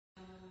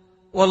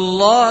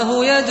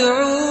والله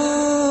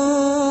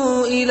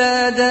يدعو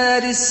إلى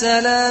دار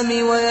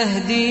السلام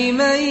ويهدي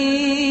من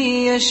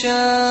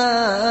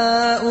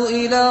يشاء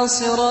إلى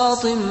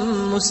صراط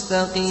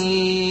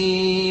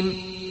مستقيم.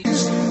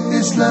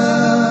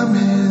 Islam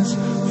is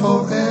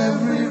for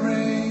every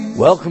race.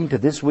 Welcome to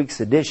this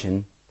week's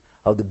edition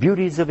of the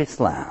Beauties of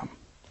Islam.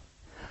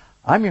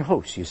 I'm your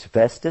host, Yusuf,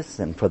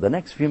 and for the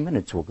next few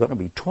minutes we're going to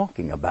be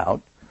talking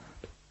about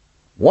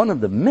one of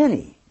the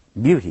many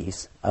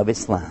beauties of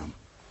Islam.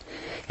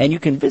 And you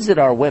can visit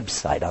our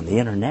website on the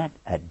internet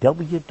at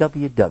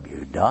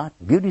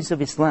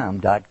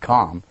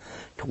www.beautiesofislam.com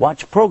to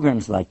watch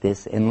programs like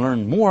this and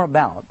learn more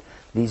about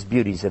these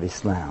beauties of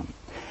Islam.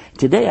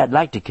 Today I'd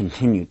like to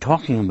continue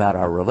talking about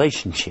our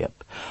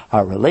relationship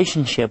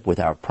with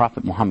our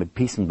Prophet Muhammad,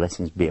 peace and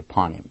blessings be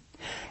upon him.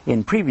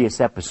 In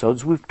previous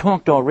episodes we've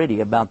talked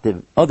already about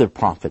the other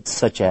prophets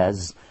such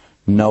as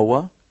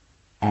Noah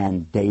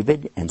and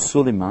David and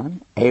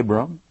Sulaiman,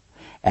 Abraham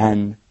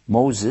and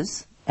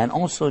Moses, and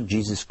also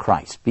Jesus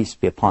Christ, peace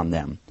be upon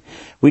them.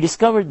 We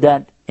discovered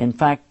that, in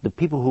fact, the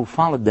people who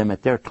followed them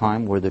at their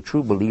time were the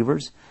true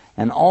believers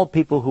and all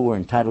people who were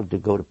entitled to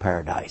go to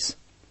paradise.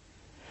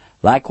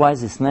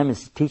 Likewise, Islam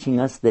is teaching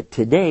us that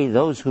today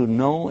those who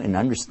know and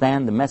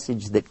understand the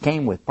message that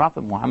came with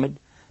Prophet Muhammad,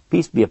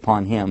 peace be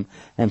upon him,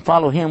 and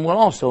follow him will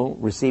also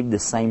receive the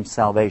same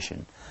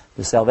salvation,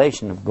 the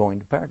salvation of going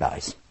to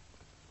paradise.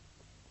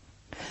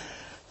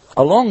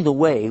 Along the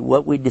way,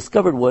 what we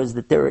discovered was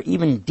that there are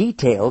even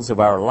details of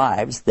our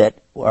lives that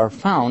are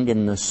found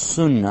in the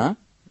Sunnah.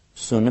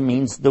 Sunnah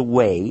means the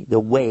way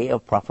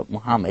of Prophet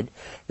Muhammad,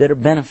 that are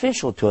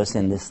beneficial to us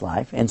in this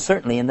life and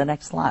certainly in the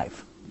next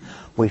life.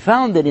 We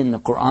found that in the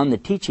Quran the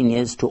teaching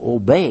is to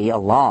obey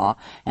Allah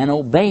and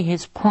obey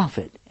His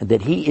Prophet,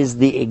 that He is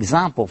the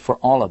example for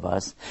all of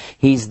us.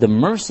 He's the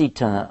mercy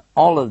to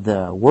all of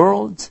the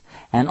worlds,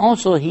 and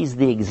also He's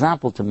the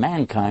example to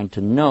mankind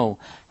to know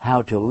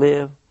how to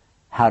live,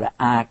 how to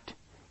act,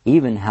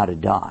 even how to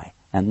die.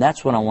 And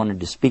that's what I wanted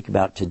to speak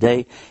about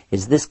today,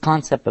 is this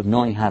concept of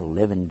knowing how to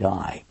live and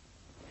die.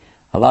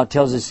 Allah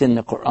tells us in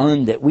the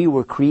Quran that we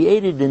were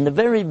created in the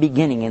very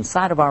beginning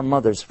inside of our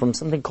mothers from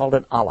something called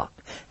an alaq.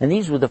 And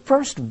these were the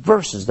first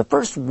verses, the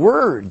first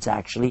words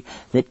actually,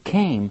 that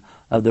came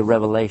of the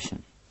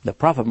revelation. The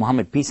Prophet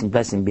Muhammad, peace and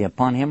blessing be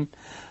upon him,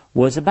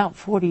 was about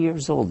 40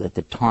 years old at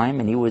the time,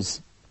 and he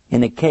was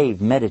in a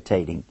cave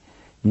meditating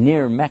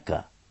near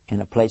Mecca, in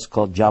a place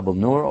called Jabal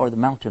Nur, or the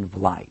Mountain of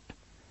Light.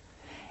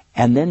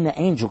 And then the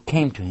angel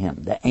came to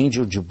him, the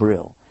angel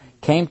Jibril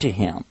came to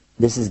him.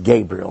 This is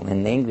Gabriel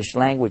in the English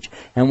language.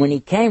 And when he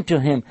came to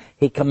him,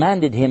 he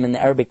commanded him in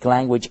the Arabic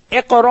language,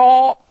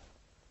 Iqra!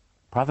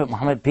 Prophet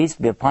Muhammad, peace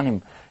be upon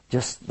him,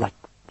 just like,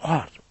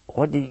 what?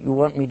 What do you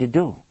want me to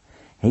do?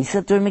 He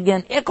said to him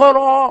again,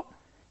 Iqra!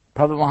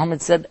 Prophet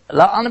Muhammad said,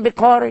 La ana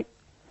biqari. He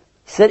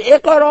said,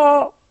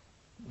 Iqra!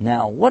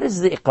 Now, what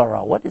is the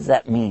Iqra? What does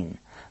that mean?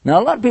 Now,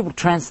 a lot of people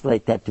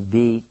translate that to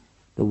be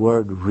the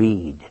word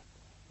read.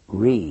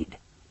 Read.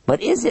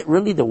 But is it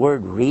really the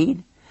word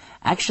read?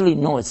 Actually,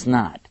 no, it's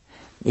not.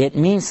 It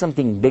means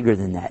something bigger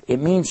than that.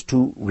 It means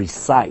to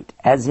recite,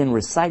 as in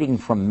reciting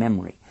from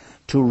memory.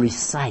 To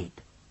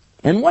recite.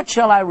 And what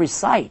shall I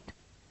recite?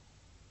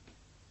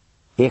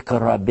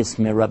 Iqra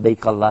bismi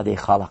rabbika alladhi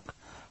khalaq.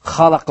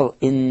 Khalaqal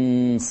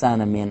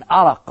insana min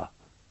alaqa.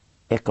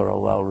 Iqra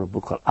wa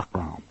rabbuka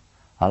al-akram.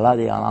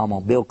 Alladhi alama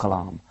bil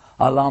kalam.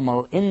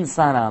 Alamal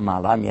insana ma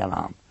lam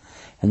yalam.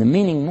 And the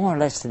meaning more or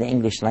less to the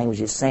English language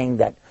is saying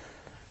that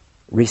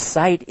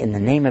recite in the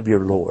name of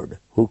your Lord,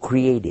 who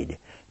created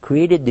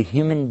the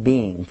human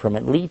being from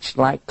a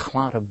leech-like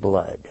clot of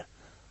blood.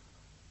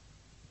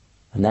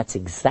 And that's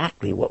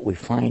exactly what we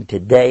find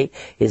today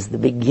is the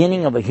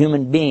beginning of a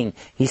human being.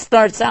 He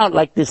starts out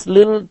like this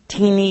little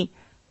teeny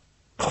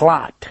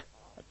clot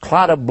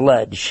of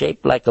blood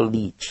shaped like a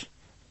leech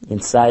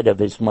inside of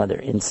his mother,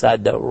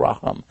 inside the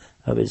raham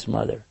of his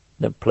mother,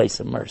 the place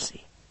of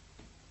mercy.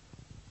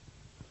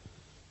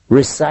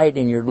 Recite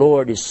in your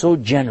Lord is so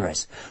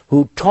generous,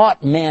 who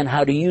taught man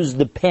how to use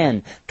the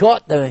pen,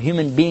 taught the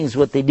human beings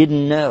what they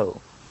didn't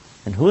know.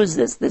 And who is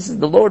this? This is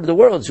the Lord of the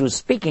worlds who is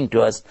speaking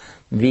to us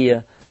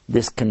via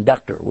this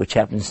conductor, which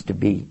happens to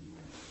be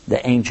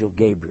the angel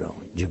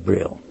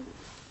Jibril.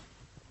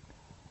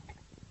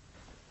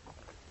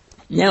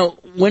 Now,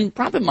 when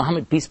Prophet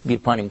Muhammad, peace be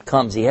upon him,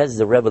 comes, he has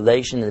the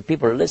revelation and the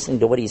people are listening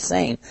to what he's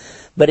saying,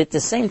 but at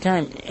the same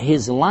time,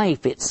 his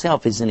life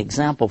itself is an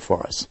example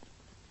for us.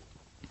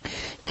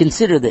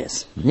 Consider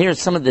this. Here are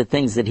some of the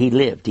things that he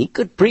lived. He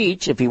could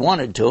preach if he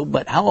wanted to,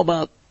 but how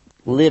about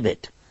live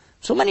it?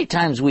 So many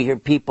times we hear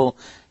people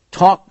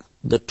talk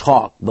the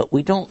talk, but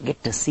we don't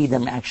get to see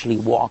them actually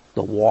walk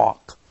the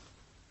walk.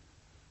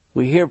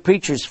 We hear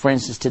preachers, for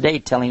instance, today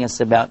telling us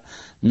about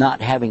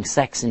not having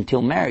sex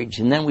until marriage,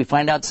 and then we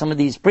find out some of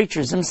these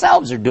preachers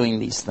themselves are doing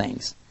these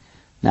things.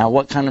 Now,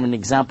 what kind of an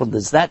example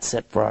does that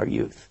set for our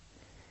youth?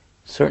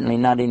 Certainly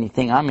not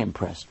anything I'm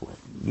impressed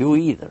with. You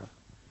either.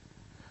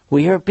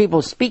 We hear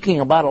people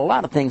speaking about a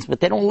lot of things, but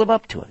they don't live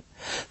up to it.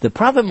 The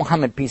Prophet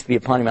Muhammad, peace be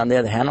upon him, on the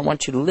other hand, I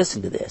want you to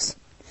listen to this.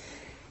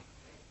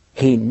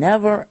 He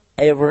never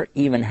ever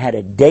even had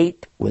a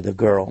date with a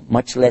girl,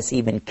 much less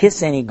even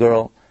kiss any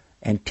girl,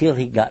 until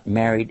he got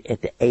married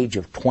at the age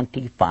of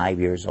 25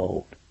 years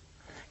old.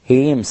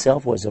 He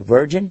himself was a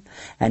virgin,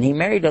 and he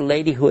married a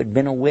lady who had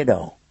been a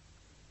widow.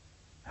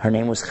 Her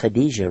name was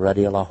Khadija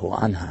radiallahu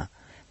anha.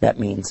 That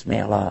means,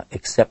 may Allah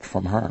accept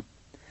from her.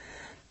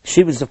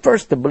 She was the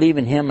first to believe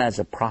in him as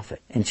a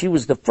prophet, and she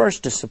was the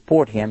first to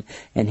support him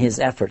in his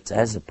efforts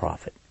as a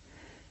prophet.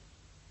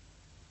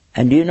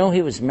 And do you know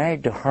he was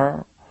married to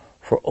her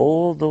for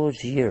all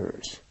those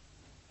years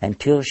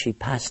until she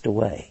passed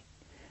away,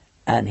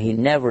 and he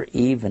never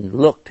even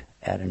looked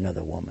at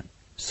another woman.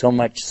 So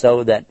much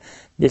so that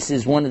this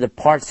is one of the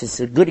parts, it's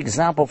a good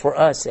example for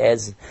us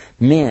as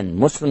men,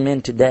 Muslim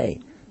men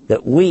today,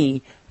 that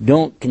we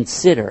don't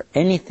consider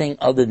anything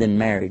other than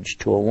marriage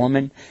to a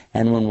woman,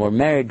 and when we're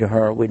married to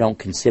her, we don't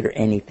consider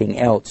anything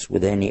else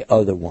with any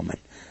other woman.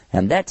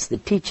 And that's the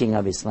teaching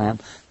of Islam,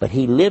 but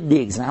he lived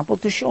the example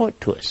to show it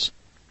to us.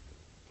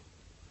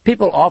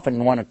 People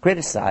often want to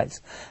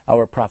criticize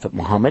our Prophet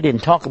Muhammad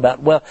and talk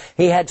about, well,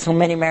 he had so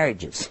many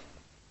marriages.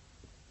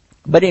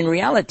 But in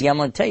reality, I'm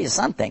going to tell you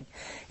something.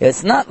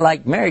 It's not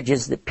like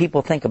marriages that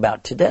people think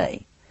about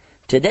today.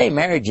 Today,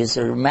 marriages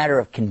are a matter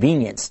of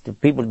convenience to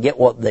people to get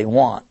what they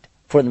want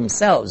for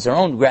themselves, their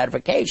own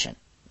gratification.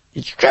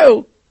 It's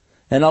true.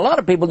 And a lot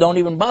of people don't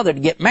even bother to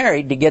get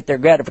married to get their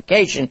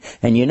gratification,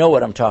 and you know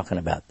what I'm talking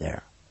about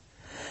there.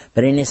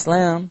 But in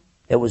Islam,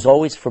 it was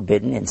always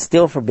forbidden, and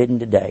still forbidden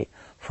today,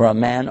 for a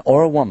man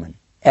or a woman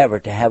ever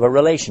to have a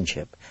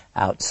relationship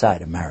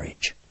outside of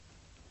marriage.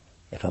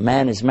 If a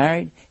man is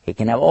married, he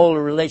can have all the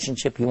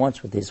relationship he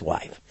wants with his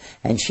wife,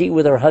 and she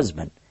with her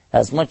husband,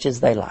 as much as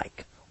they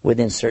like,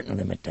 within certain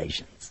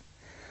limitations.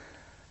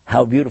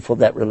 How beautiful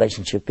that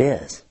relationship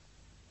is.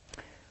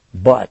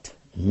 But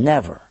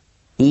never,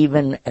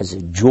 even as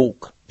a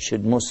joke,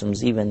 should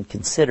Muslims even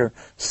consider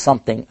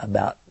something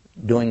about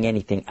doing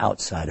anything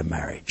outside of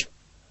marriage.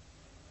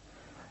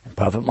 And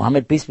Prophet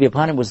Muhammad, peace be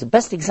upon him, was the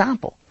best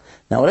example.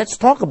 Now let's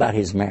talk about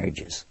his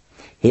marriages.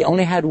 He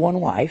only had one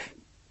wife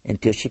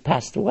until she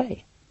passed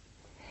away.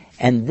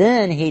 And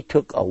then he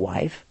took a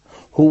wife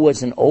who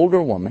was an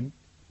older woman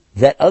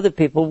that other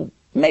people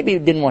maybe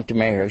didn't want to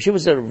marry her. She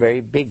was a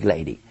very big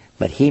lady,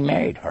 but he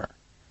married her.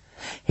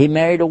 He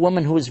married a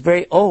woman who was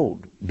very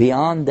old,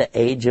 beyond the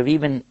age of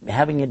even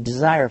having a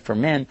desire for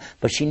men,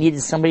 but she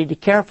needed somebody to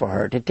care for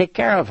her, to take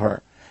care of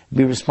her,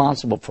 be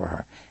responsible for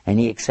her. And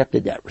he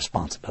accepted that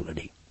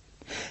responsibility.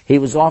 He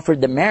was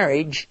offered the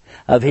marriage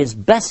of his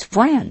best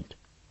friend.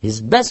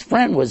 His best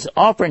friend was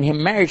offering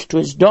him marriage to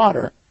his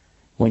daughter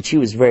when she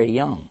was very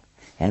young.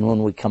 And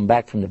when we come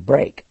back from the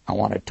break, I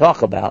want to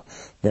talk about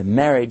the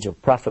marriage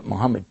of Prophet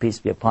Muhammad, peace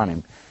be upon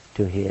him,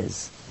 to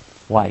his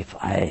wife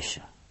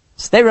Aisha.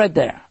 Stay right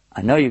there.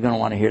 I know you're going to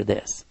want to hear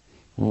this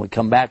when we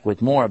come back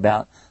with more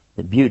about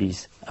the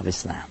beauties of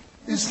Islam.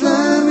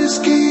 Islam is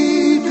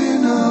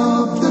keeping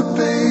up the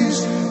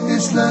pace.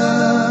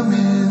 Islam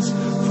is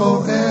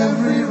for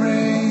every race.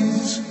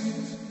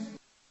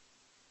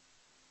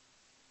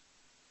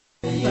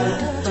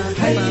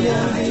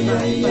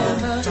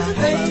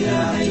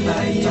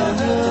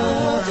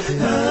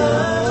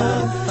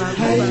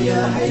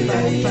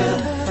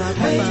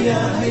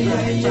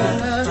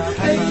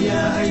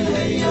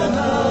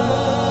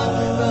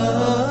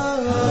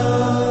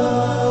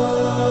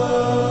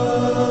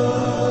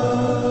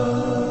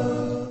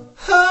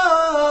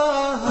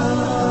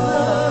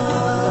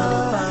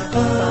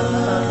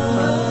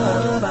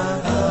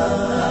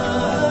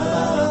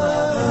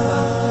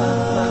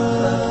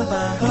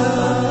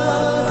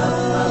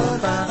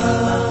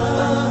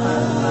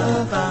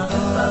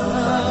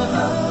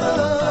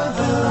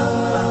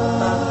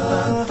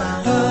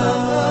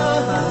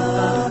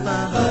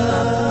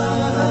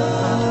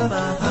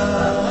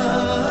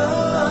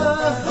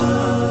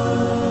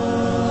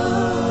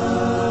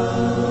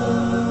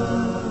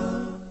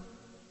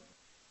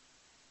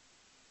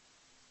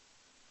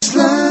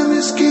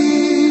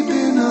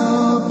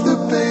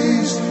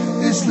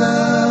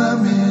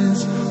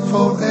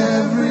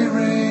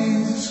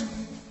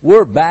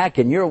 We're back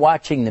and you're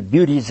watching the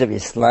beauties of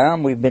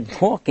Islam. We've been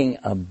talking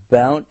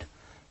about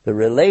the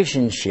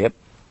relationship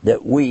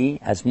that we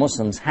as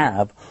Muslims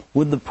have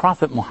with the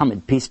Prophet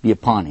Muhammad, peace be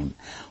upon him.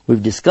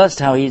 We've discussed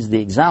how he's the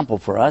example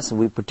for us, and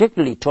we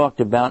particularly talked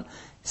about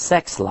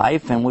sex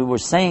life, and we were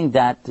saying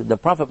that the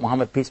Prophet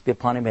Muhammad, peace be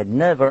upon him, had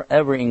never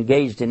ever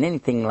engaged in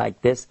anything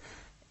like this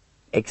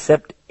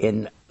except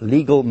in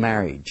legal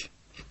marriage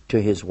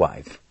to his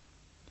wife.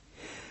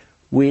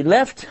 We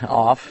left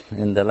off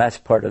in the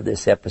last part of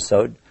this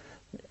episode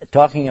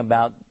talking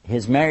about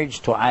his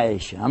marriage to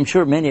Aisha. I'm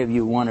sure many of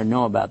you want to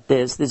know about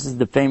this. This is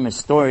the famous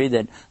story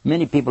that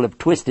many people have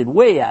twisted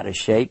way out of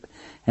shape,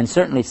 and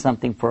certainly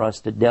something for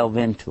us to delve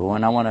into.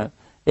 And I want to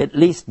at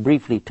least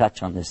briefly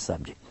touch on this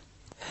subject.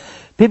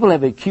 People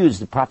have accused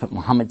the Prophet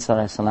Muhammad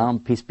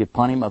ﷺ, peace be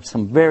upon him, of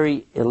some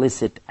very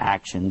illicit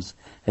actions,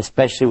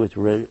 especially with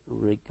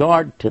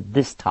regard to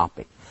this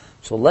topic.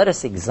 So let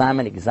us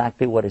examine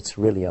exactly what it's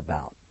really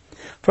about.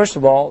 First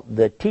of all,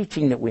 the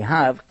teaching that we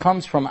have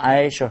comes from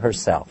Aisha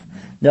herself.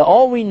 Now,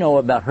 all we know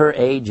about her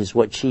age is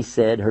what she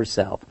said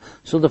herself.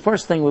 So the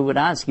first thing we would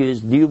ask you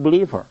is, do you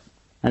believe her?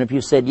 And if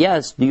you said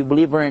yes, do you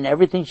believe her in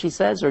everything she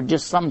says or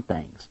just some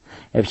things?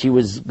 If she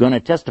was going to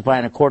testify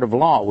in a court of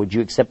law, would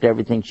you accept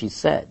everything she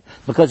said?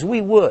 Because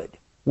we would.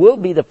 We'll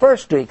be the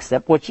first to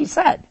accept what she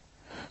said.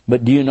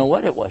 But do you know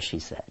what it was she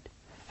said?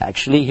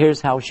 Actually,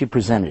 here's how she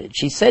presented it.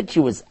 She said she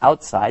was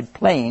outside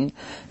playing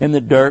in the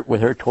dirt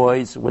with her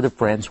toys, with her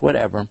friends,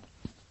 whatever.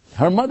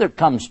 Her mother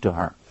comes to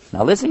her.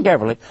 Now listen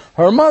carefully.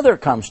 Her mother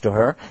comes to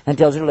her and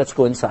tells her, let's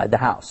go inside the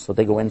house. So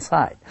they go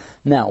inside.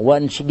 Now,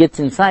 when she gets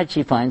inside,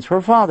 she finds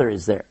her father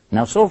is there.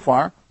 Now, so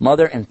far,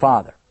 mother and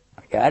father.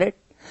 Got it?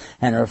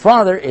 And her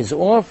father is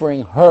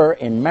offering her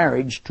in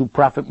marriage to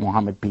Prophet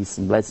Muhammad, peace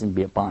and blessing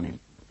be upon him.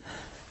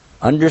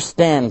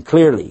 Understand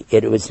clearly,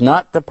 it was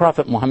not the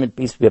Prophet Muhammad,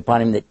 peace be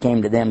upon him, that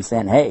came to them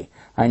saying, hey,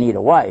 I need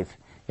a wife.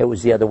 It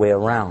was the other way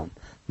around.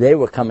 They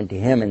were coming to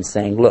him and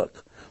saying,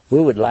 look, we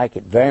would like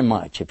it very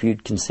much if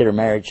you'd consider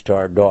marriage to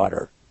our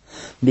daughter.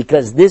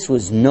 Because this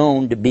was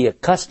known to be a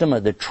custom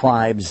of the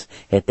tribes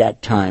at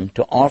that time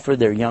to offer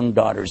their young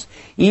daughters,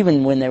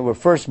 even when they were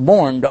first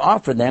born, to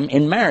offer them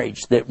in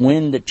marriage. That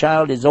when the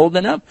child is old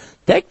enough,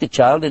 take the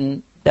child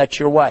and that's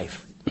your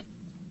wife.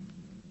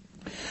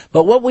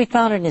 But what we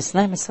found in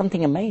Islam is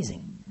something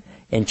amazing.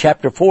 In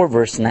chapter 4,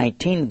 verse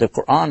 19 of the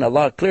Quran,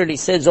 Allah clearly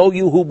says, O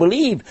you who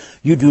believe,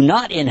 you do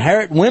not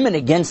inherit women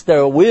against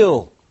their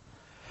will.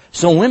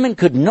 So women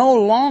could no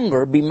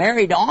longer be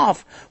married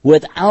off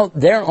without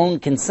their own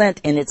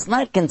consent, and it's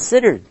not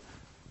considered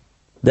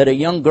that a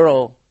young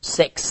girl,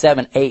 6,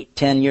 7, 8,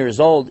 10 years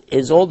old,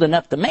 is old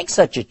enough to make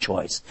such a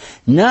choice.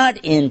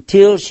 Not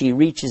until she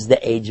reaches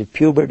the age of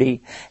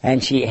puberty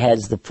and she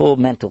has the full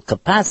mental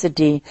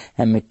capacity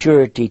and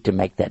maturity to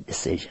make that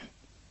decision.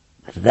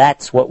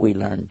 That's what we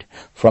learned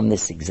from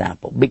this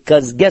example.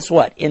 Because guess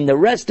what? In the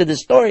rest of the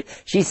story,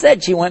 she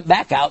said she went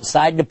back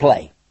outside to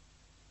play.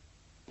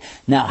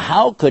 Now,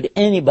 how could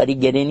anybody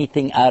get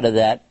anything out of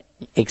that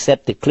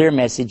except the clear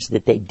message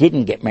that they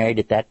didn't get married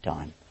at that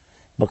time?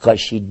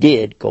 Because she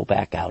did go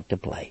back out to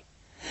play.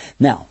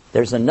 Now,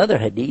 there's another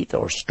hadith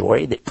or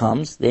story that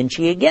comes, then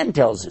she again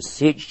tells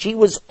us she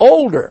was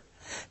older.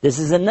 This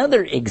is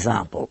another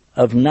example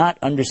of not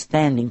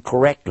understanding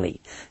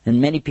correctly,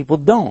 and many people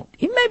don't.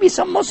 Maybe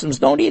some Muslims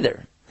don't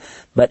either.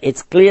 But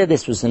it's clear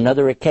this was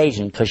another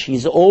occasion because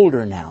she's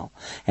older now.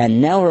 And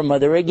now her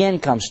mother again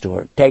comes to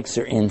her, takes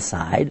her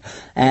inside,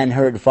 and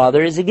her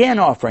father is again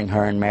offering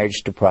her in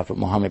marriage to Prophet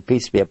Muhammad,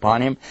 peace be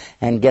upon him.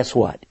 And guess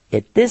what?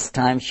 At this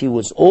time she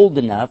was old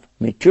enough,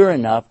 mature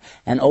enough,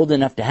 and old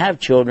enough to have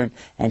children,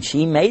 and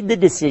she made the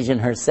decision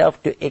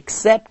herself to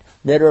accept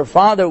that her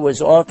father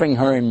was offering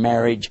her in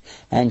marriage,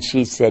 and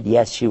she said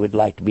yes, she would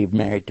like to be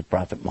married to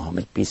Prophet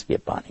Muhammad, peace be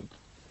upon him.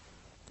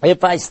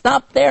 If I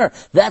stop there,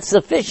 that's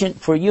sufficient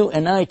for you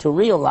and I to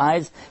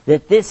realize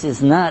that this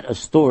is not a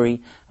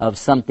story of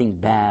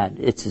something bad.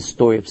 It's a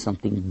story of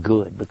something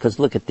good. Because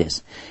look at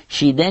this.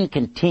 She then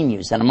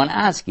continues, and I'm going to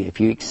ask you, if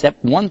you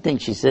accept one thing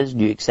she says,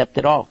 do you accept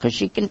it all? Because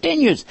she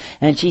continues,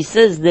 and she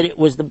says that it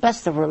was the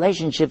best of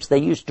relationships. They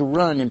used to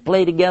run and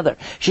play together.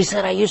 She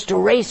said, I used to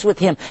race with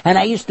him, and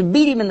I used to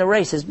beat him in the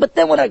races. But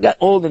then when I got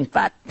old and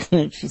fat,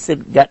 she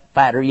said, got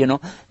fatter,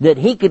 that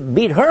he could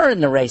beat her in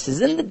the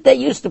races. And that they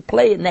used to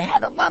play, and they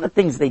had a lot of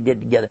things they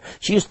did together.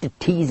 She used to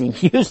tease him.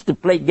 She used to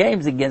play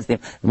games against him.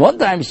 One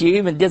time she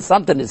even did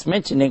something that's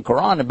mentioned in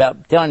Quran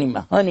about telling him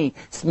honey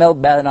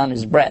smelled bad on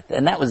his breath,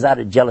 and that was out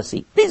of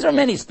jealousy. These are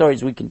many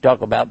stories we can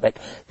talk about, but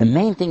the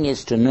main thing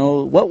is to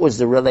know what was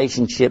the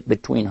relationship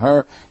between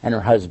her and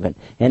her husband.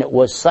 And it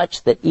was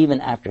such that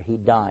even after he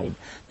died,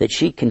 that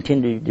she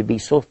continued to be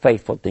so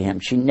faithful to him.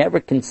 She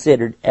never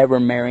considered ever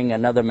marrying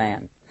another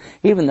man.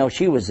 Even though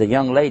she was a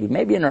young lady,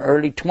 maybe in her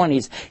early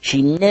 20s,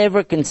 she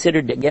never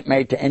considered to get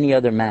married to any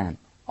other man.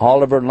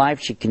 All of her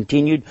life, she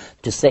continued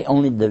to say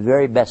only the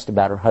very best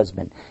about her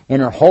husband. In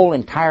her whole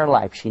entire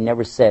life, she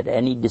never said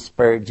any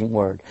disparaging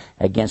word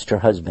against her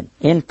husband.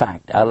 In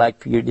fact, I like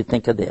for you to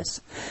think of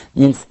this.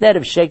 Instead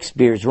of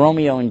Shakespeare's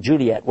Romeo and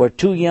Juliet, where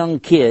two young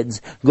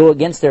kids go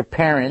against their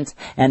parents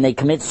and they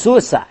commit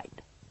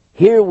suicide,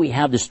 here we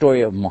have the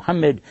story of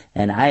Muhammad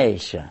and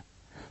Aisha,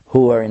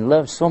 who are in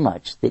love so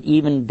much that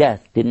even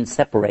death didn't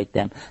separate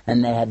them,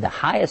 and they had the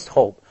highest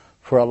hope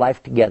for a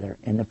life together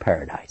in the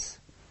paradise.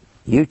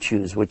 You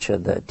choose which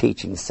of the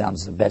teachings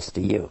sounds the best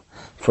to you.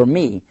 For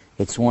me,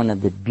 it's one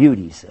of the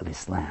beauties of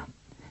Islam.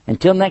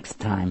 Until next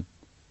time,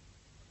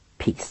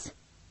 peace.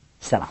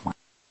 Salam.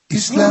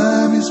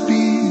 Islam is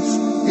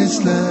peace,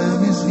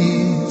 Islam is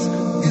ease,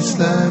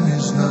 Islam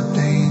is not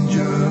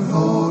danger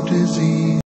or disease.